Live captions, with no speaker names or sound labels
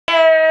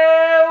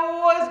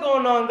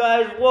going on,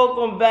 guys?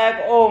 Welcome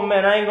back. Oh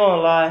man, I ain't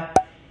gonna lie.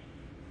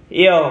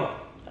 Yo,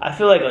 I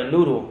feel like a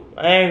noodle.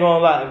 I ain't gonna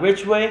lie.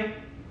 Richway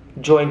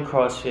joined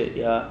CrossFit,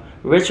 yeah.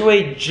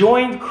 Richway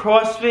joined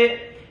CrossFit,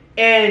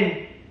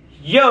 and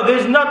yo,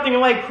 there's nothing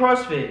like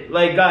CrossFit.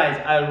 Like,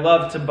 guys, I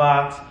love to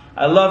box.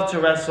 I love to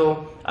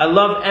wrestle. I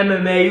love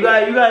MMA.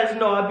 You guys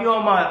know I be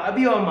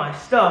on my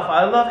stuff.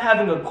 I love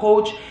having a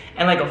coach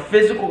and like a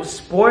physical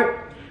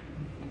sport.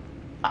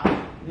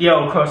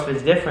 Yo,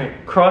 CrossFit's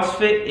different.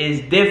 CrossFit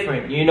is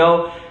different, you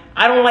know?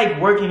 I don't like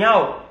working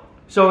out.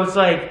 So it's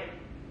like,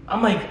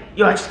 I'm like,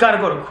 yo, I just gotta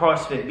go to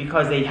CrossFit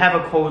because they have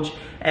a coach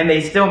and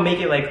they still make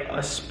it like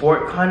a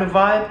sport kind of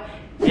vibe.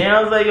 And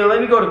I was like, yo, let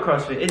me go to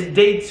CrossFit. It's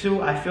day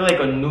 2. I feel like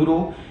a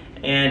noodle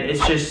and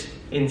it's just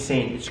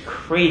insane. It's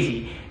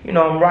crazy. You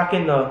know, I'm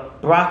rocking the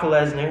Brock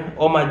Lesnar.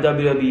 All my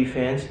WWE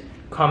fans,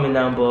 comment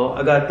down below.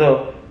 I got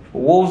the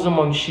wolves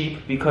among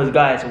sheep because,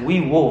 guys, we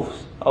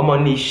wolves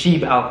among these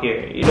sheep out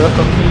here. You know what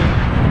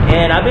I mean?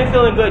 And I've been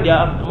feeling good,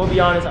 y'all. I'm gonna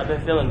be honest, I've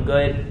been feeling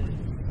good.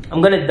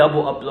 I'm gonna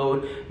double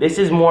upload. This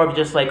is more of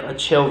just like a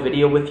chill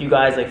video with you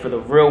guys, like for the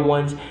real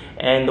ones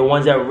and the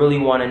ones that really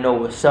want to know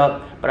what's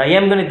up. But I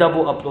am gonna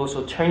double upload,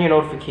 so turn your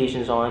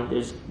notifications on.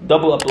 There's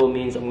double upload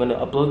means I'm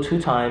gonna upload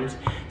 2 times.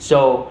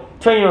 So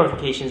turn your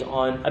notifications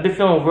on. I've been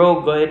feeling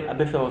real good. I've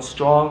been feeling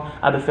strong.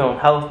 I've been feeling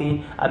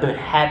healthy. I've been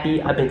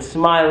happy. I've been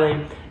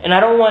smiling. And I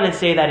don't want to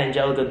say that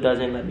Angelika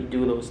doesn't let me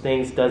do those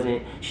things,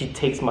 she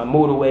takes my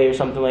mood away or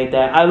something like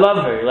that. I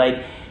love her.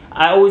 Like,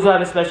 I always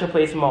have a special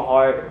place in my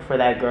heart for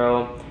that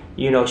girl.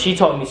 You know, she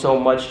taught me so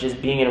much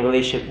just being in a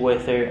relationship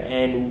with her,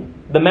 and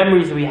the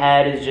memories we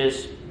had is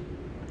just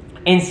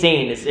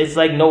insane. It's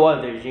like no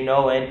others, you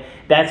know, and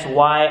that's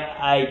why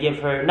I give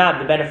her not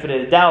the benefit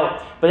of the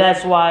doubt, but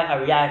that's why I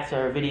react to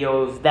her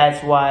videos.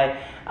 That's why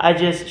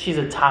she's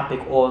a topic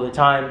all the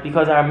time,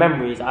 because our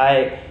memories,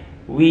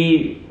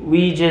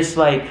 we just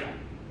like,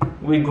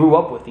 we grew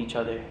up with each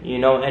other, you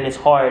know, and it's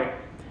hard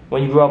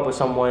when you grew up with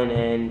someone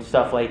and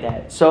stuff like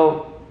that.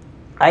 So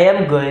I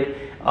am good.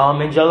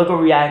 Angelika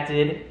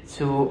reacted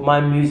to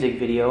my music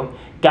video.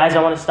 Guys,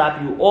 I want to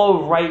stop you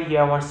all right here.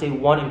 I want to say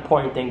one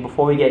important thing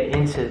before we get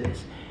into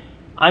this.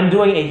 I'm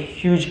doing a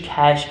huge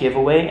cash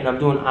giveaway, and I'm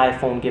doing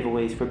iPhone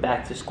giveaways for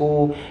back to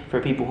school, for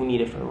people who need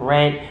it for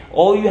rent.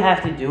 All you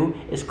have to do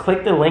is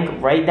click the link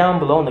right down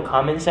below in the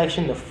comment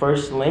section, the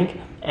first link,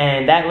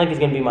 and that link is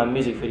going to be my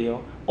music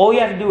video. All you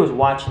have to do is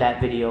watch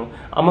that video.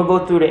 I'm going to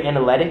go through the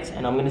analytics,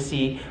 and I'm going to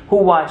see who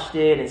watched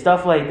it and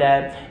stuff like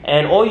that.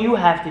 And all you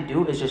have to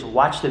do is just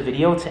watch the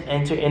video to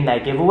enter in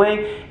that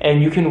giveaway,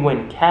 and you can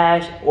win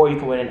cash or you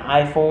can win an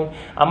iPhone.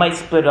 I might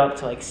split it up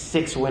to like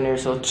 6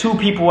 winners, so 2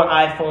 people with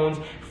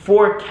iPhones,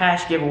 4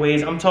 cash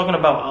giveaways. I'm talking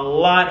about a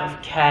lot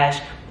of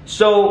cash.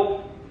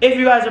 So if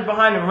you guys are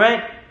behind in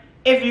rent,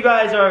 if you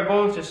guys are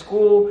going to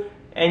school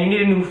and you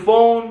need a new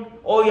phone,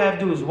 all you have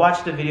to do is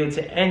watch the video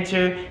to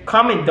enter.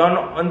 Comment done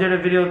under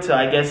the video to,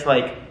 I guess,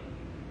 like,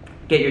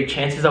 get your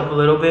chances up a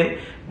little bit.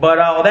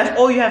 But that's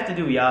all you have to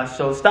do, y'all.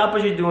 So stop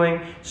what you're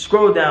doing,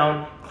 scroll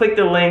down, click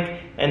the link,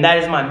 and that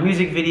is my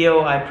music video.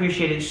 I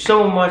appreciate it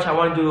so much. I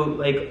want to do,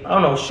 like, I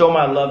don't know, show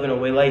my love in a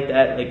way like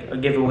that, like a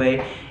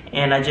giveaway.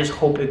 And I just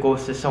hope it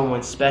goes to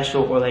someone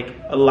special, or like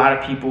a lot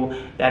of people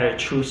that are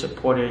true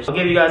supporters. I'll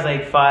give you guys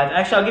like 5.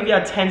 Actually, I'll give you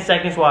 10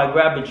 seconds while I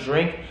grab a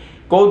drink.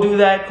 Go do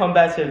that, come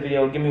back to the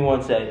video, give me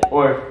 1 second.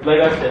 Or, like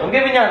I said, I'm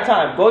giving y'all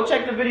time. Go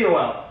check the video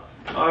out.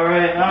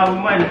 Alright, we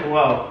might as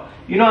well.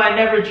 You know, I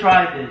never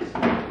tried this.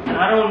 And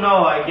I don't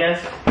know, I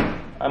guess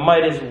I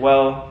might as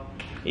well.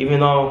 Even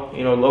though,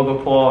 you know,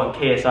 Logan Paul and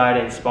KSI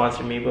didn't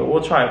sponsor me, but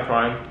we'll try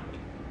Prime.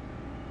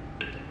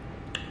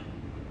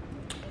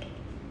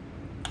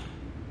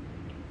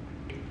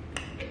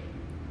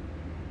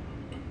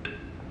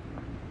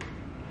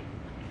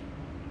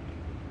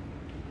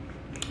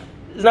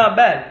 It's not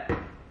bad.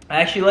 I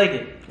actually like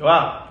it.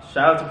 Wow,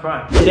 shout out to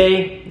Prime.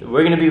 Today,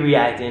 we're gonna be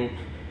reacting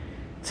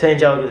to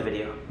Angelika's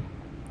video.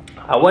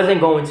 I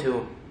wasn't going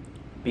to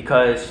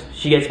because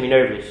she gets me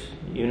nervous.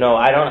 You know,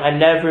 I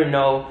never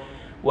know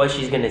what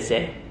she's gonna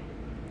say.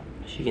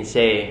 She can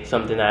say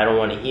something that I don't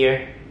wanna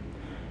hear,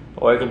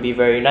 or it can be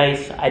very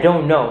nice. I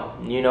don't know,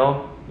 you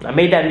know. I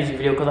made that music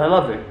video because I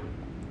love her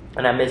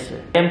and I miss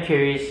her. I'm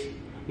curious,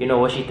 you know,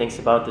 what she thinks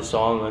about the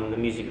song and the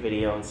music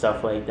video and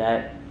stuff like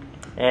that.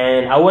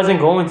 And I wasn't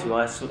going to.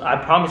 I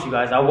promise you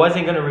guys, I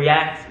wasn't going to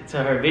react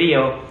to her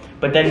video.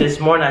 But then this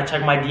morning, I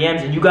checked my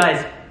DMs, and you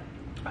guys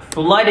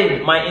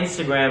flooded my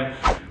Instagram.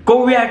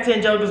 Go react to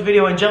Angelika's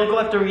video. Angelika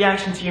left a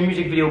reaction to your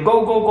music video.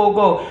 Go, go, go,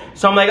 go.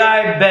 So I'm like, all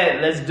right,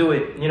 bet. Let's do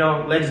it. You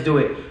know, let's do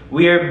it.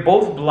 We are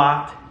both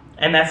blocked.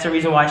 And that's the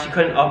reason why she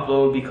couldn't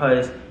upload,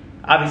 because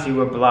obviously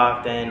we're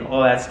blocked and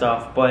all that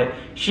stuff. But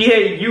she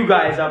hit you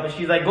guys up, and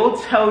she's like, go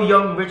tell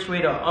young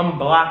Richway to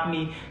unblock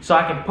me so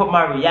I can put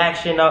my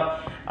reaction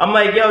up. I'm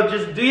like, yo,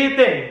 just do your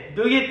thing.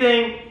 Do your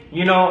thing.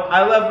 You know,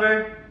 I love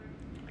her.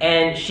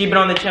 And she's been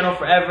on the channel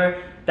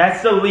forever.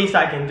 That's the least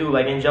I can do.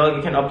 Like,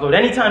 Angelika can upload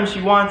anytime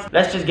she wants.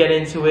 Let's just get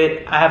into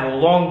it. I have a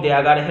long day.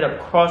 I gotta hit up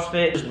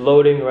CrossFit. Just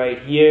loading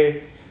right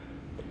here.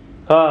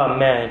 Oh,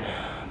 man.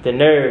 The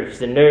nerves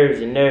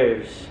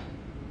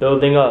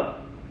building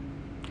up.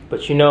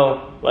 But you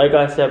know, like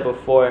I said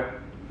before,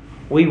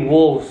 we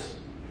wolves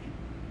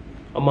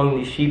among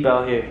these sheep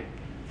out here.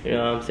 You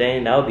know what I'm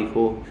saying? That would be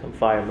cool. Some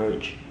fire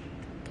merch.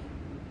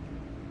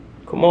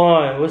 Come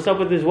on, what's up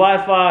with this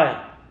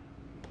Wi-Fi?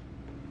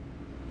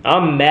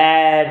 I'm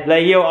mad.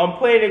 Like, yo, I'm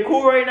playing it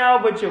cool right now,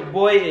 but your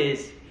boy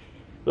is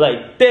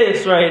like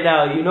this right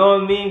now. You know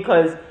what I mean?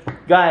 Because,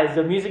 guys,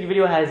 the music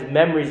video has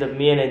memories of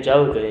me and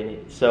Angelika in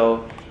it.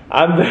 So,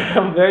 I'm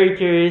very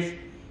curious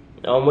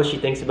on what she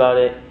thinks about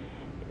it.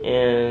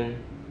 And,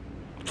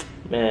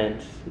 man,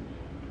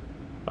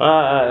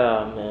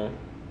 man.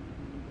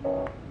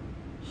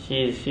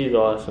 She's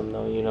awesome,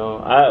 though, you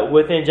know.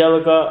 With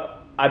Angelika,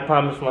 I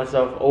promise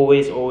myself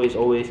always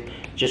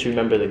just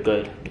remember the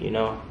good, you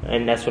know,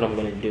 and that's what I'm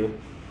gonna do.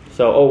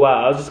 So, oh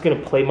wow, I was just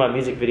gonna play my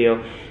music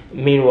video.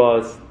 Meanwhile,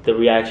 it's the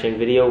reaction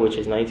video, which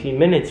is 19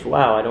 minutes.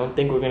 Wow, I don't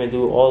think we're gonna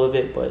do all of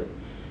it, but.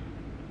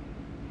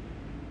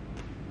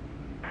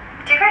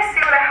 Do you guys see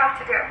what I have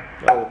to do?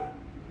 Oh.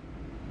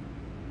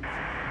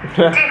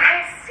 Do you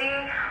guys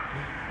see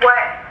what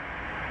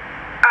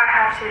I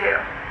have to do?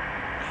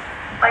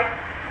 Like,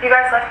 you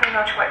guys left me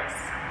no choice.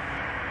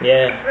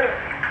 Yeah.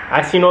 Literally.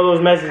 I seen all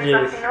those messages. You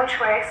left me no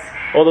choice.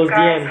 All those you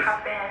guys DMs.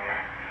 have been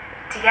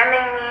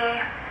DMing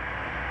me,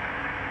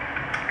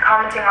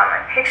 commenting on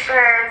my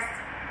pictures,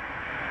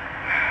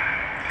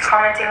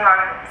 commenting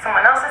on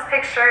someone else's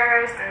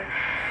pictures, and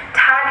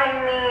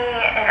tagging me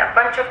in a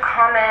bunch of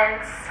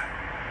comments.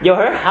 Yo,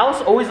 her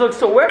house always looks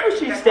so. Wherever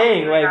she's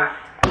staying, like,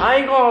 I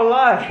ain't gonna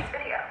lie.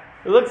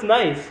 It looks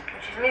nice.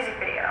 Which is music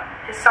video,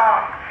 his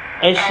song.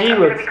 And she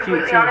looks cute too. I'm gonna be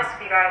completely honest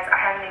with you guys. I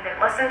haven't even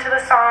listened to the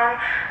song.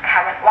 I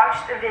haven't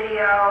watched the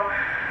video.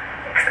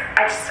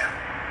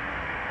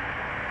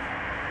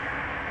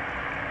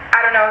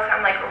 I don't know if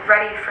I'm like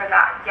ready for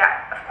that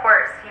yet. Of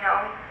course, you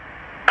know,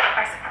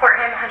 I support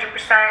him 100%.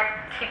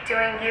 Keep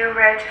doing you,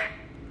 Rich.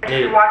 If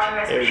you're watching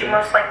this, which you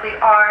most likely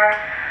are.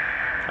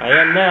 I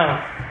am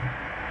now.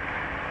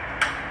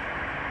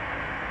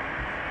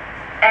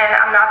 And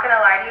I'm not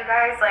gonna lie to you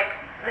guys, like,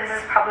 this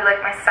is probably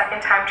like my second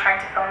time trying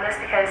to film this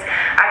because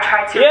I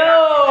tried to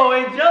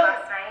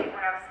last night when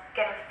I was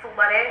getting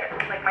flooded,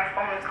 like my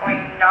phone was going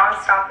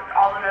non-stop with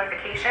all the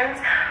notifications,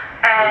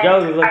 and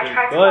I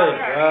tried to log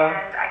in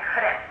and I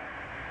couldn't.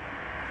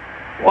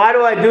 Why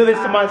do I do this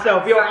to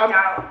myself? Yo,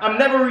 I'm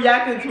never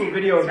reacting to a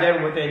video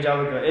again with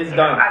Angelika. It's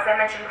done. As I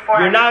mentioned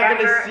before, you're not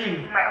gonna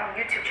see my own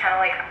YouTube channel.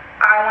 Like,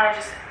 I want to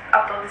just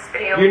upload this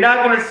video. You're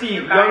not gonna see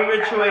Young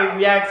Ritual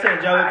react to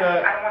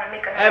Angelika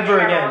ever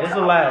again. This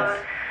will last.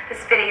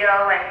 This video,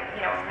 and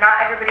you know,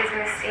 not everybody's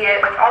gonna see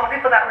it. Like, all the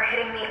people that were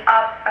hitting me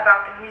up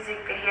about the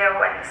music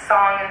video and the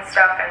song and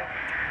stuff, and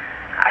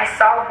I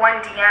saw one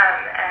DM,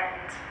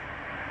 and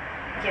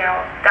you know,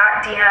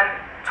 that DM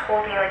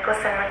told me, like,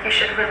 listen, like, you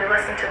should really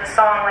listen to the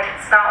song. Like,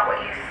 it's not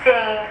what you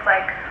think.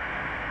 Like,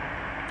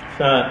 it's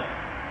not.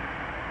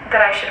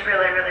 That I should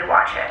really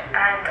watch it,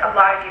 and a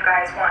lot of you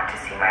guys want to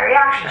see my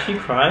reaction. Is she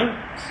crying?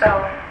 So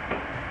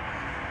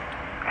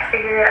I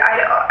figured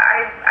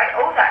I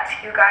owe that to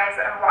you guys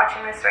that are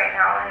watching this right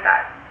now, and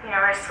that, you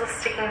know, are still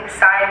sticking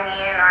beside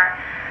me and are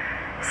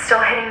still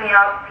hitting me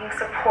up, being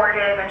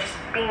supportive, and just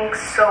being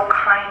so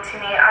kind to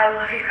me. I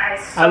love you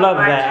guys so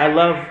much. I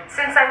love that.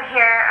 Since I'm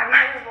here, I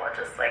might as well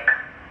just like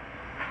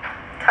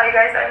tell you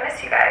guys that I miss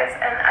you guys,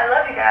 and I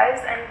love you guys,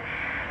 and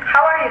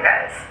how are you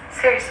guys?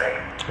 Seriously.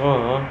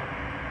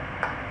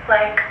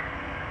 Like,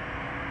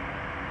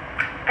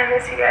 I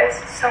miss you guys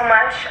so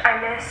much. I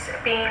miss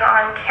being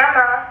on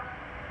camera.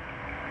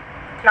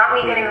 Not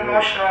me getting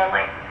emotional,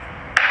 like,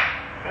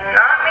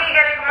 not me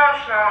getting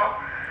emotional.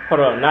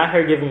 Hold on, not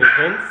her giving me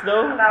hints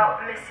though?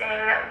 About missing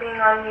being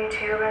on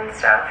YouTube and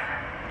stuff.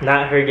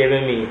 Not her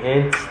giving me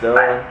hints though?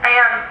 But I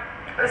am.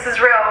 This is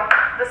real.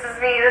 This is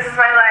me. This is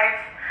my life.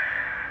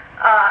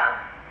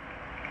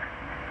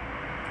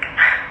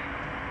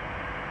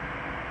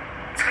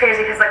 It's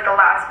crazy because, like, the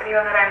last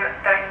video that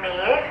I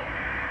made,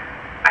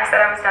 I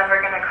said I was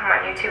never gonna come on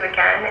YouTube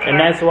again, and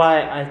that's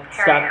why I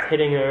stopped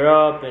hitting her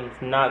up and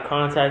not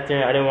contacting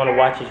her. I didn't want to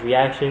watch his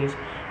reactions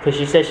because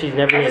she said she's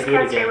never gonna do it again.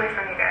 I just can't stay away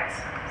from you guys,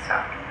 so.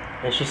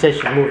 And she said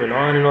she's moving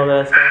on and all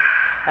that stuff.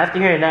 After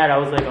hearing that, I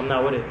was like, I'm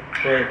not with it.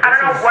 But I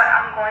don't know what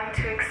I'm going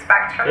to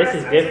expect from this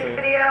music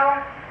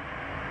video.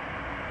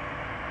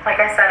 Like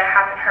I said, I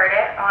haven't heard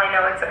it. All I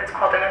know is that it's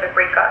called Another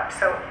Breakup,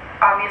 so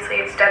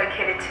obviously it's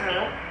dedicated to me.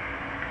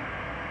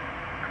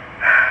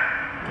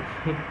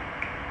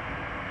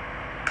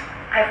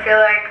 I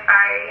feel like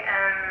I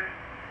am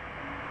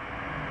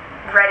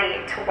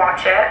ready to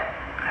watch it.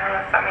 I don't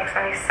know if that makes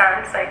any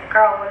sense. Like,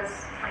 girl, what are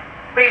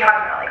you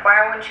talking about? Like,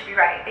 why wouldn't you be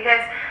ready?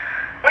 Because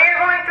when you're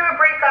going through a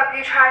breakup,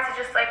 you try to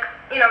just, like,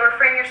 you know,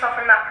 refrain yourself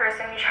from that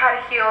person. You try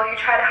to heal. You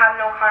try to have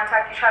no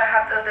contact. You try to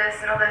have the this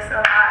and all this and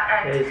all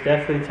that. And it's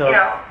definitely tough. You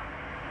know,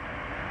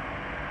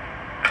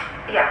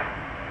 yeah.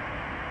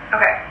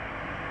 Okay.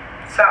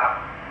 So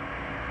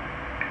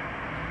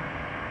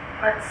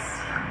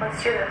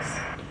let's do this.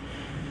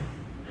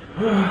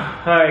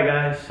 Alright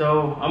guys,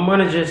 so I'm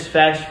gonna just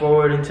fast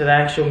forward into the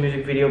actual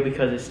music video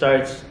because it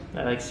starts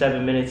at like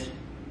 7 minutes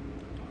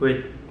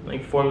with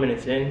like 4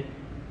 minutes in.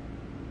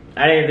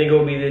 I didn't think it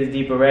would be this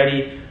deep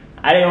already.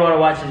 I didn't want to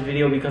watch this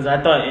video because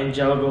I thought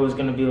Angelika was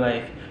gonna be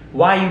like,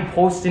 why you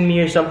posting me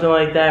or something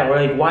like that, or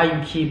like why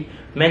you keep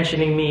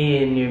mentioning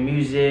me in your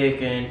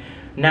music and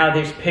now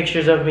there's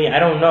pictures of me. I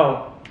don't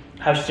know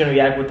how she's gonna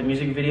react with the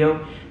music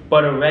video,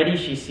 but already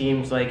she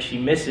seems like she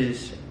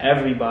misses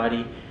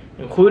everybody,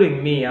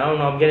 including me. I don't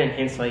know, I'm getting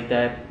hints like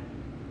that.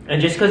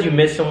 And just because you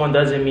miss someone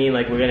doesn't mean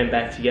like we're getting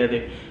back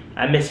together.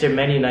 I missed her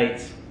many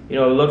nights. You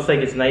know, it looks like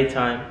it's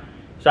nighttime.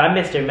 So I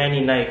missed her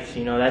many nights,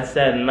 you know, that's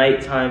that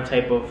nighttime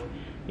type of,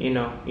 you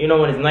know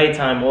when it's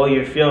nighttime, all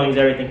your feelings,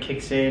 everything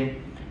kicks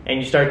in and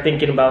you start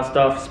thinking about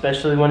stuff,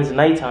 especially when it's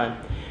nighttime.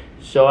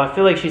 So I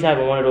feel like she's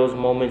having one of those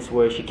moments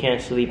where she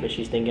can't sleep and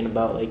she's thinking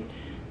about like,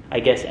 I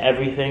guess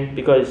everything,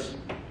 because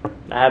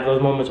I have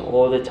those moments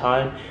all the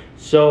time.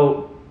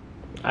 So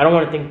I don't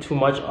want to think too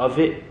much of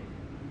it,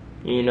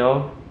 you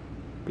know,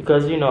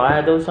 because, you know, I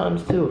had those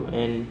times too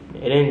and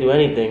it didn't do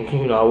anything.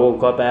 You know, I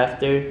woke up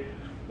after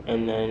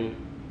and then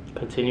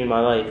continued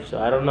my life.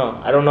 So I don't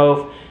know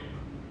if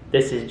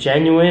this is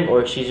genuine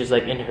or if she's just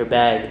like in her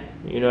bag,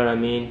 you know what I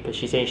mean? Because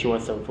she's saying she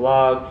wants to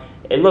vlog.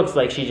 It looks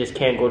like she just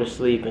can't go to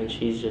sleep and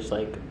she's just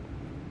like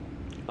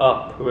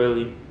up,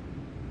 really.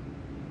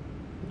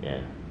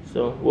 Yeah,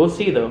 so we'll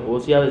see though.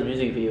 We'll see how this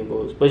music video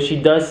goes. But she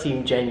does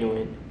seem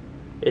genuine.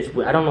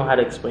 I don't know how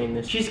to explain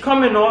this. She's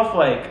coming off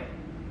like,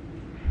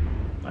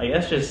 I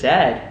guess just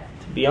sad,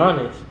 to be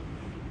honest.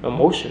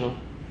 Emotional.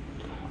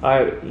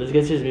 Alright, let's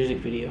get to this music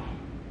video.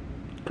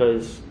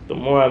 Because the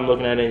more I'm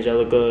looking at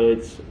Angelika,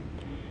 it's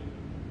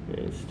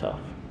tough.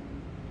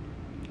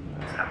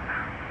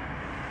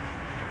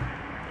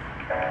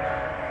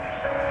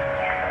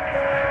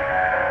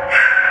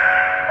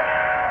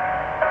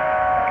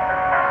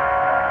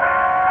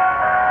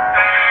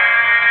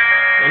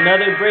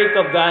 Another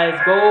breakup, guys.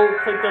 Go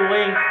click the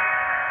link.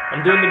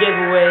 I'm doing the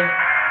giveaway.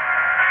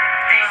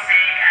 They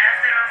say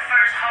after the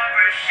first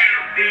heartbreak,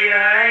 she'll be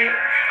alright. I'm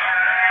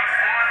on my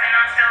fourth and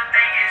I'm still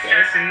thinking,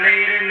 stressing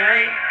late at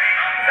night.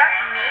 Is that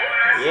me?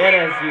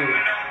 Yeah, that's you.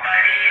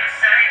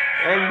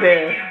 And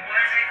then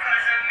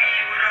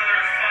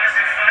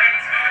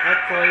I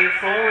call your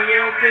phone, you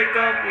don't pick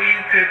up. Will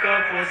you pick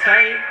up on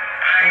tight?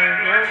 I ain't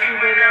want you,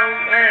 but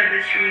I'm mad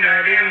that you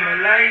not in my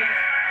life.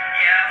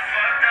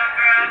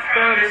 Just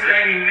promise,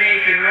 let me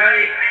make it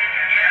right.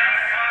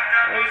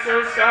 I'm so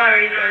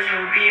sorry, cause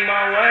you'll be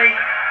my wife.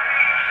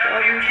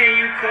 Love you, can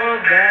you call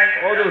back?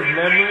 All those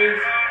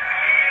memories.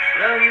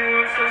 Love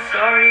you, I'm so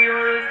sorry,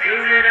 all the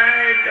things that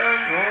I had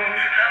done wrong.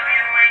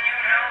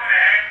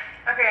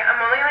 Okay,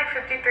 I'm only like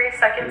 53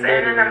 seconds in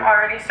and I'm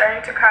already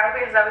starting to cry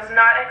because I was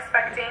not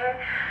expecting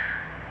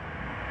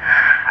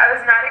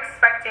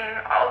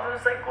all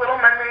those like little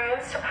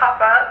memories to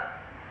pop up.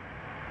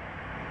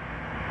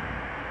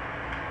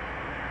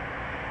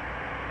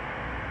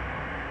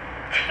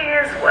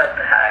 Jeez, what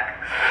the heck?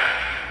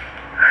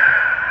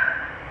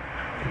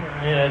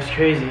 Yeah, that's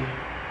crazy.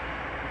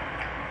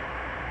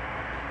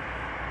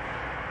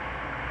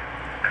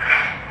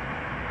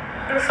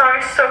 The song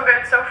is so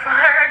good so far. I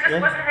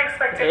just wasn't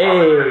expecting all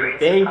the memories.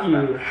 Thank you.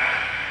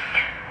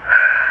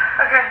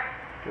 Okay.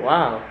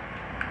 Wow.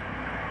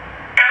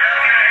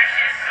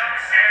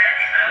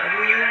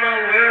 Love you, my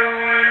world, I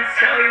wanna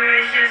tell you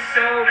it's just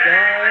so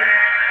bad.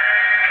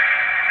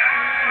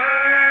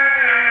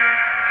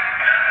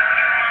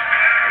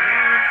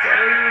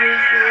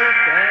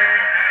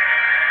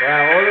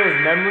 Wow, all those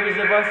memories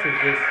of us is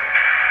just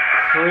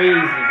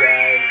crazy,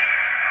 guys.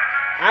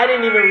 I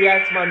didn't even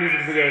react to my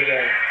music video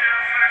yet.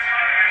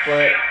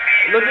 But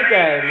look at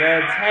that,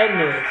 man.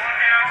 Tennis,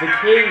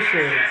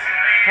 vacations,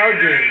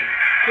 hugging,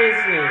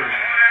 kissing.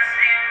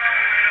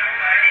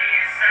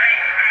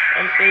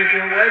 I'm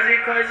thinking, was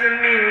it cause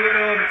of me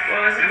with all the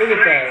fuss? Look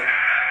at that.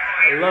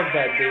 I love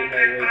that date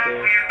night right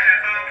there.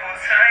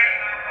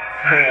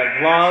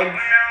 Vlogs.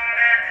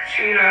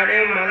 She not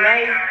in my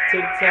life.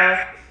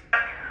 TikTok.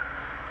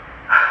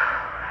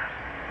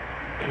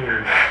 I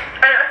know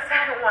I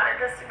said I wanted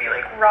this to be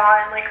like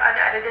raw and like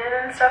unedited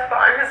and stuff, but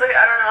honestly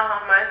I don't know how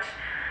much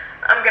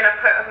I'm gonna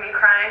put of me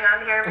crying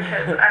on here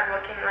because I'm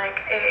looking like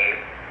a...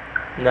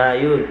 Nah,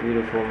 you look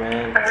beautiful,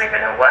 man. I don't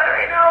even know what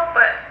right now,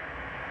 but...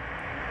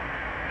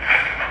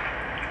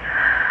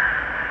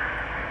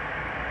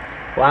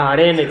 Wow, I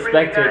didn't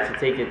expect her to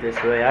take it this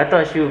way. I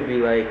thought she would be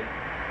like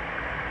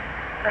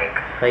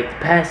the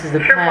past is the past.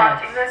 If you're past.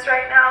 watching this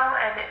right now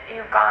and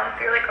you've gone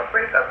through like a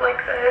breakup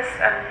like this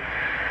and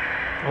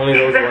only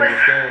those you've been who with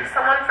understand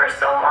someone for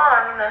so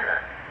long, then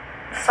the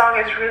song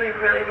is really,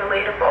 really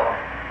relatable.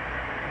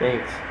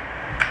 Thanks.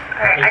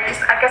 Alright, I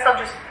guess I'll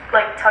just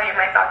like tell you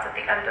my thoughts at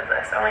the end of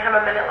this. I only have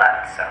a minute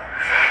left, so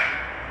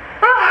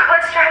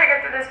let's try to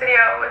get through this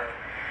video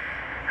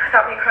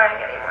without me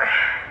crying anymore.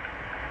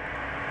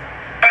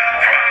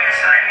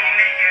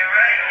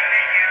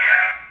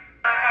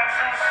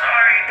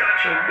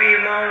 She'll be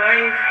my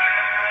wife.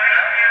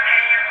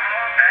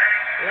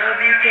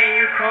 Love you, can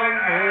you come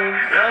home?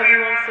 Love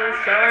you, I'm so so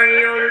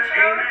sorry, all the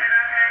things.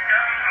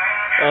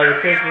 Oh, the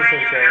Christmas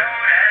intro.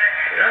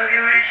 Love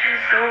you, this shit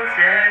so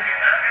sad.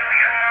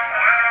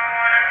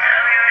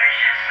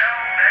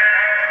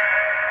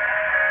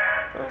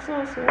 I'm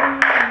so sorry.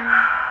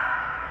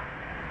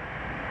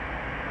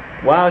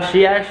 Wow,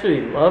 she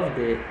actually loved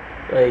it.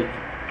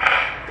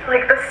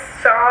 Like the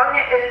song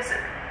is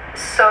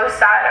so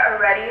sad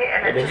already,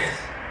 and it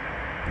just,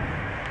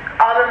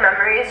 all the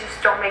memories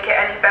just don't make it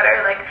any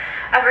better. Like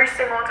every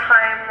single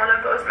time one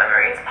of those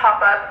memories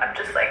pop up, I'm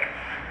just like,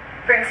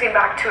 brings me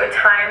back to a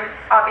time,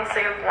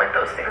 obviously, of when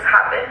those things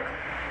happened,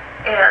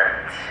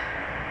 and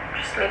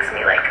just makes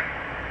me like,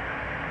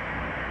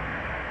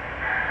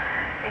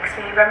 makes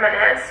me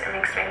reminisce. It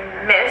makes me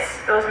miss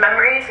those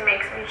memories. It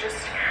makes me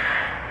just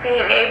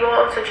being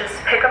able to just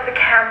pick up the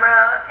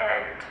camera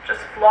and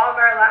just vlog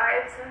our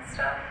lives and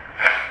stuff.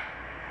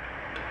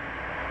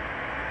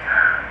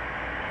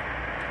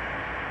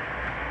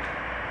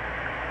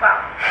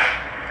 Wow.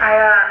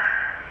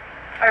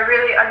 I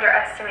really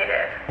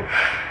underestimated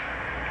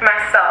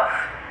myself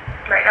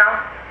right now.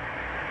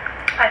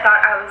 I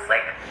thought I was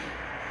like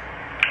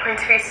going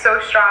to be so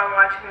strong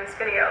watching this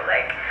video,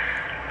 like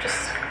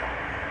just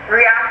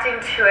reacting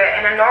to it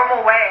in a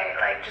normal way,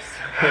 like just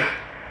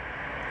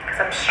because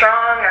I'm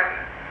strong,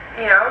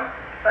 I'm, you know,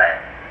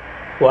 but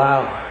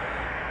wow.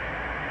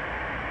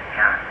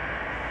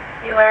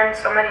 Yeah, you learn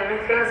so many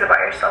new things about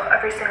yourself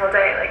every single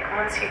day. Like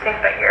once you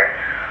think that you're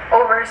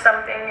over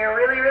something, you're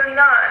really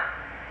not.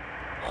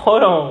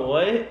 Hold on,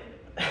 what?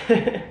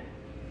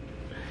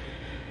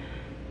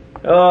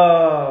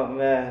 Oh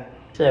man.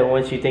 Said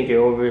once you think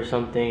you're over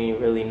something, you're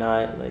really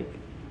not.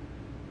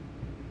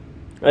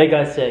 Like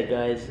I said,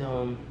 guys,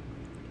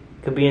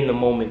 could be in the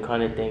moment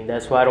kind of thing.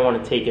 That's why I don't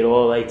want to take it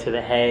all like to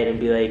the head and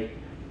be like,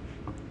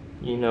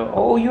 you know,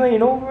 oh, you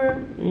ain't over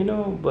it, you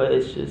know. But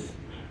it's just,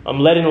 I'm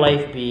letting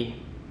life be.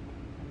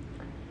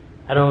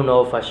 I don't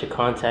know if I should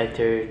contact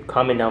her.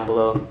 Comment down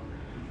below.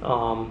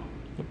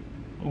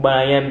 But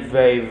I am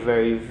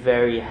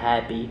very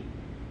happy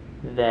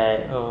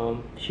that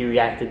she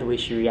reacted the way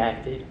she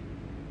reacted.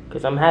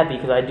 Because I'm happy,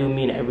 because I do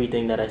mean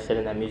everything that I said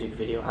in that music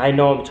video. I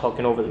know I'm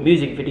talking over the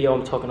music video,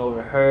 I'm talking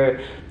over her.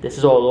 This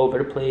is all over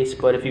the place.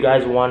 But if you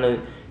guys want to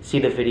see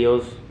the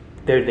videos,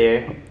 they're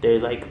there. They're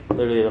like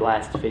literally the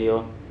last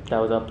video that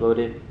was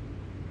uploaded.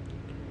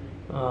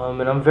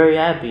 And I'm very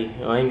happy.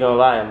 I ain't gonna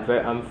lie.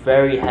 I'm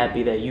very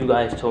happy that you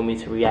guys told me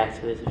to react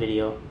to this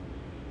video.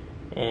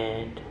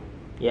 And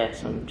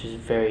yes, I'm just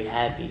very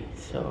happy.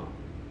 So,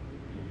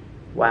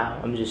 wow,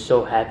 I'm just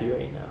so happy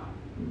right now.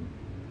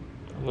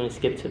 I'm gonna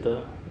skip to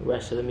the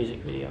rest of the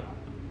music video.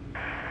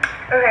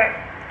 Okay,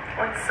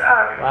 let's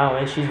wow,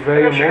 and she's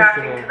very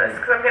emotional. To this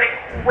because I'm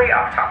getting way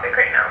off topic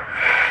right now.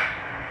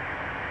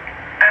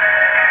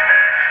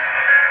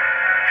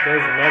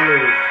 Those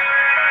memories.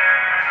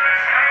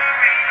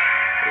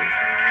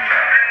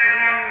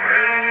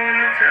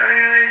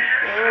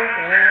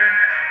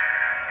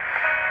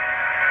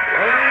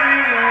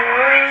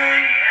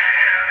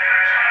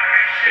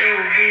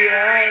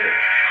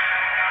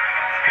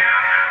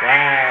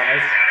 Wow,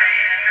 that's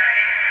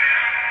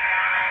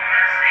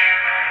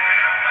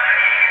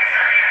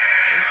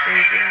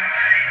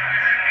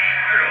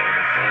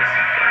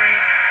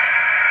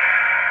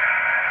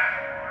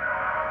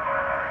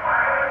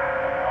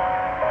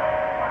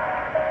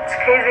it's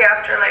crazy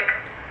after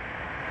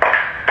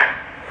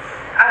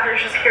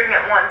just hearing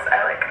it once,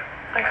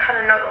 I kind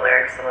of know the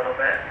lyrics a little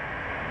bit.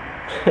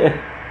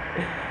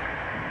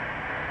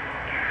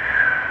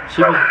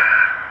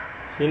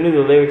 She knew the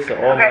lyrics to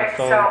all my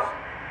songs. So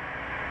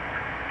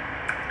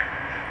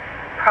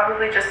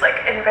probably just like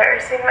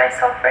embarrassing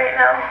myself right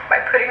now by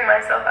putting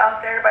myself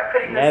out there, by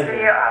putting this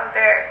video out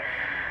there,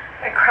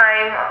 by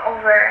crying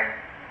over,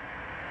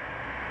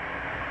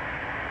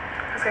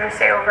 I was gonna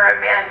say over a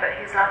man, but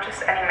he's not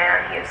just any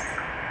man, he's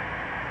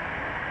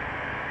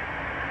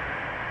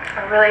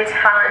a really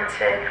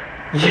talented,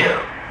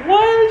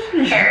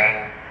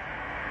 caring,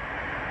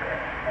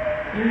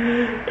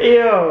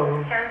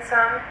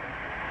 handsome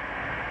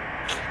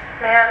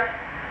man.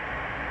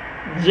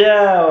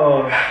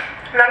 Joe.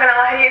 I'm not gonna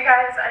lie to you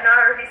guys, I know I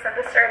already said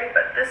this already,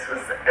 but this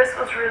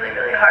was really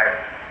hard.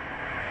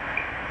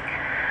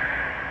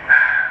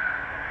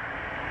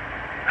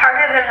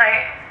 Harder than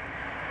I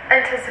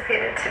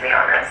anticipated, to be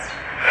honest.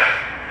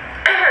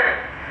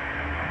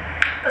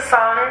 The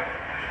song,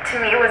 to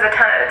me, was a 10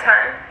 out of 10.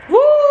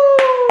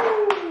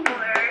 Woo! The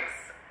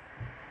lyrics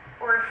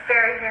were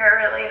very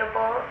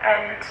relatable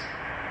and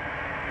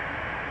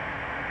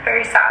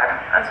very sad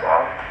as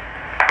well.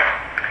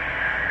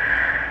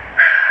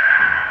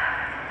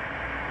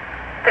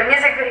 The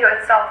music video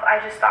itself, I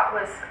just thought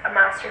was a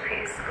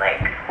masterpiece. Like,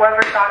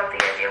 whoever thought of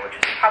the idea, which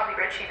was probably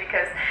Richie,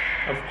 because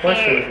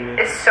he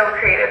is so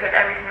creative in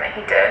everything that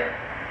he did.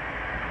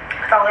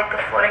 With all like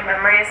the floating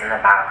memories in the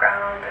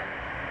background and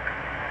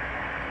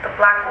the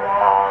black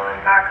wall in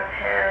back of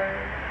him.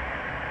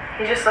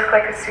 He just looked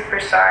like a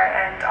superstar,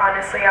 and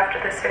honestly, after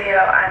this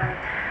video, I'm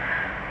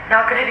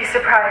not gonna be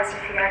surprised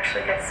if he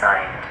actually gets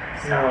signed.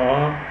 So.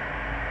 Aww.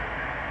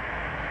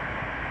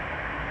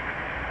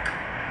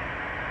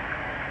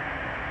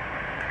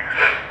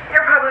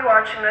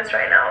 watching this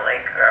right now,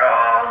 like,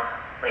 girl,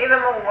 leave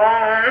him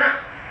alone.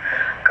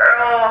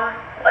 Girl,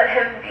 let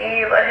him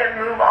be, let him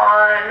move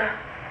on.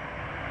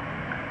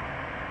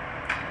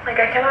 Like,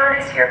 I can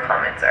already see your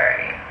comments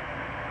already.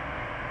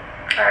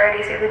 I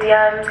already see the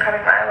DMs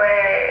coming my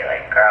way,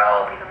 like,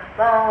 girl, leave him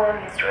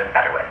alone, he's doing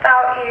better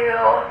without you.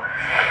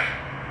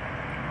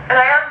 And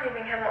I am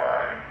leaving him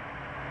alone.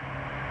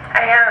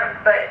 I am,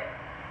 but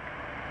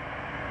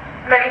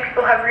many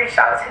people have reached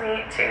out to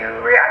me to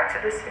react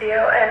to this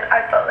video, and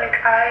I felt like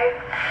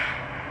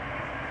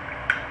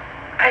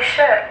I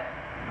should,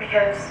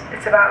 because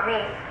it's about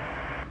me.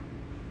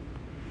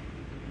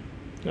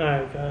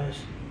 Alright, guys.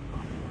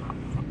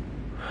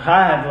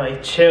 I have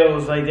like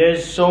chills. Like,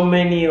 there's so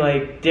many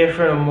like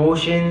different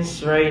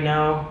emotions right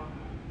now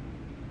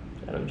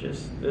that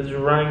it's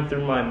running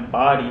through my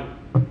body.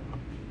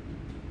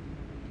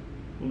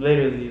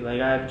 Literally, like,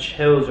 I have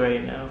chills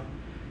right now.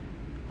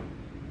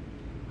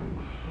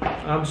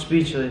 I'm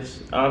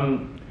speechless.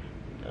 I'm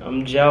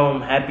Joe.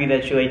 I'm happy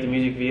that you liked the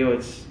music video.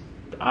 It's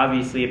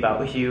obviously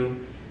about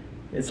you.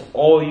 It's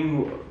all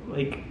you,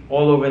 like,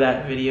 all over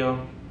that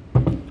video.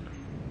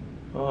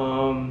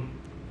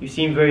 You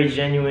seem very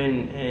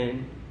genuine,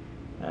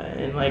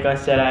 and like I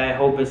said, I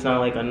hope it's not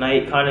like a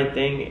night kind of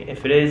thing.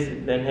 If it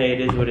is, then hey,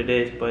 it is what it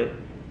is. But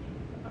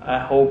I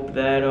hope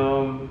that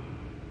I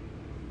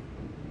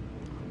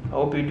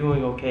hope you're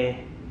doing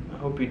okay. I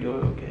hope you're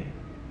doing okay.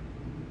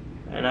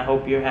 And I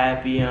hope you're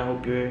happy, and I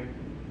hope you're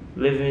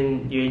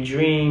living your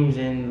dreams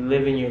and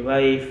living your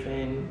life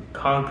and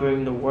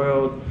conquering the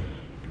world,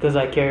 because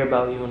I care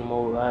about you and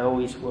more. I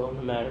always will,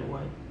 no matter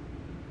what.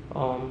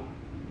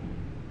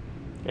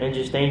 And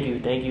just thank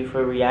you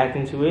for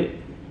reacting to it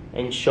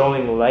and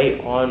showing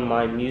light on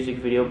my music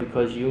video,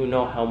 because you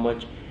know how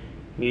much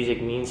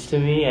music means to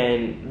me,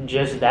 and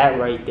just that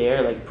right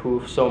there like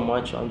proves so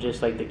much on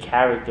just like the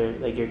character,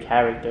 like your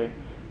character,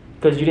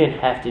 because you didn't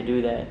have to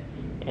do that.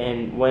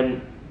 And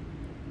when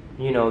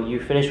you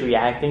finish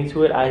reacting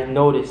to it, I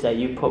noticed that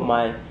you put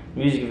my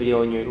music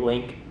video in your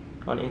link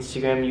on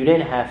Instagram. You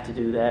didn't have to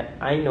do that.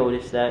 I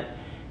noticed that,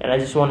 and I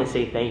just want to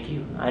say thank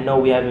you. I know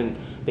we haven't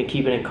been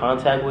keeping in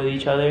contact with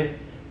each other,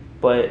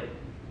 but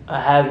I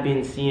have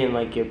been seeing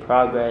like your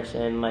progress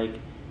and like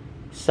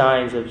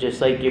signs of just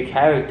like your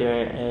character,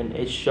 and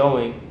it's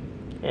showing.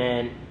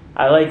 And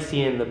I like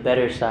seeing the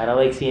better side. I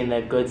like seeing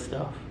that good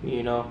stuff,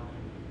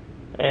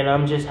 And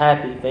I'm just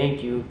happy.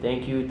 Thank you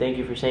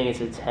for saying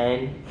it's a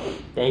 10.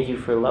 Thank you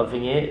for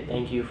loving it.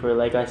 Thank you for,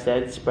 like I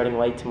said, spreading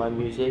light to my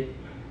music.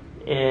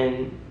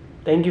 And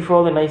thank you for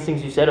all the nice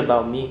things you said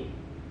about me.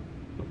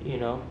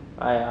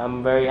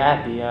 I'm very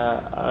happy.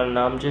 And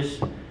I'm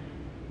just,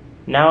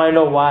 now I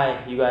know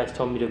why you guys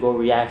told me to go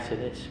react to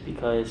this,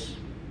 because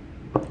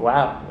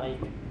wow, like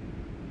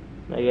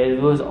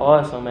it was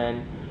awesome.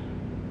 And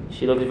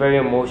she looks very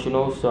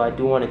emotional, so I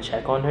do want to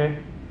check on her.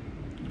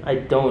 I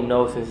don't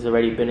know, since it's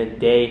already been a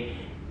day,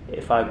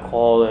 if I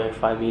call her,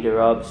 if I meet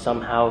her up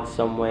somehow,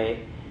 some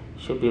way,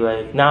 she'll be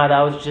like, nah,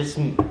 that was just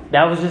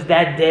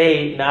that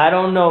day. Nah, I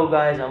don't know,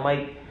 guys. I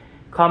might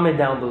comment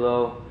down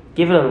below.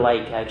 Give it a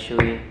like,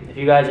 actually. If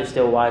you guys are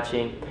still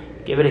watching,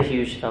 give it a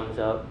huge thumbs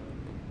up.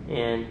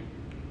 And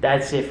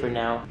that's it for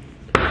now.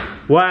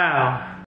 Wow.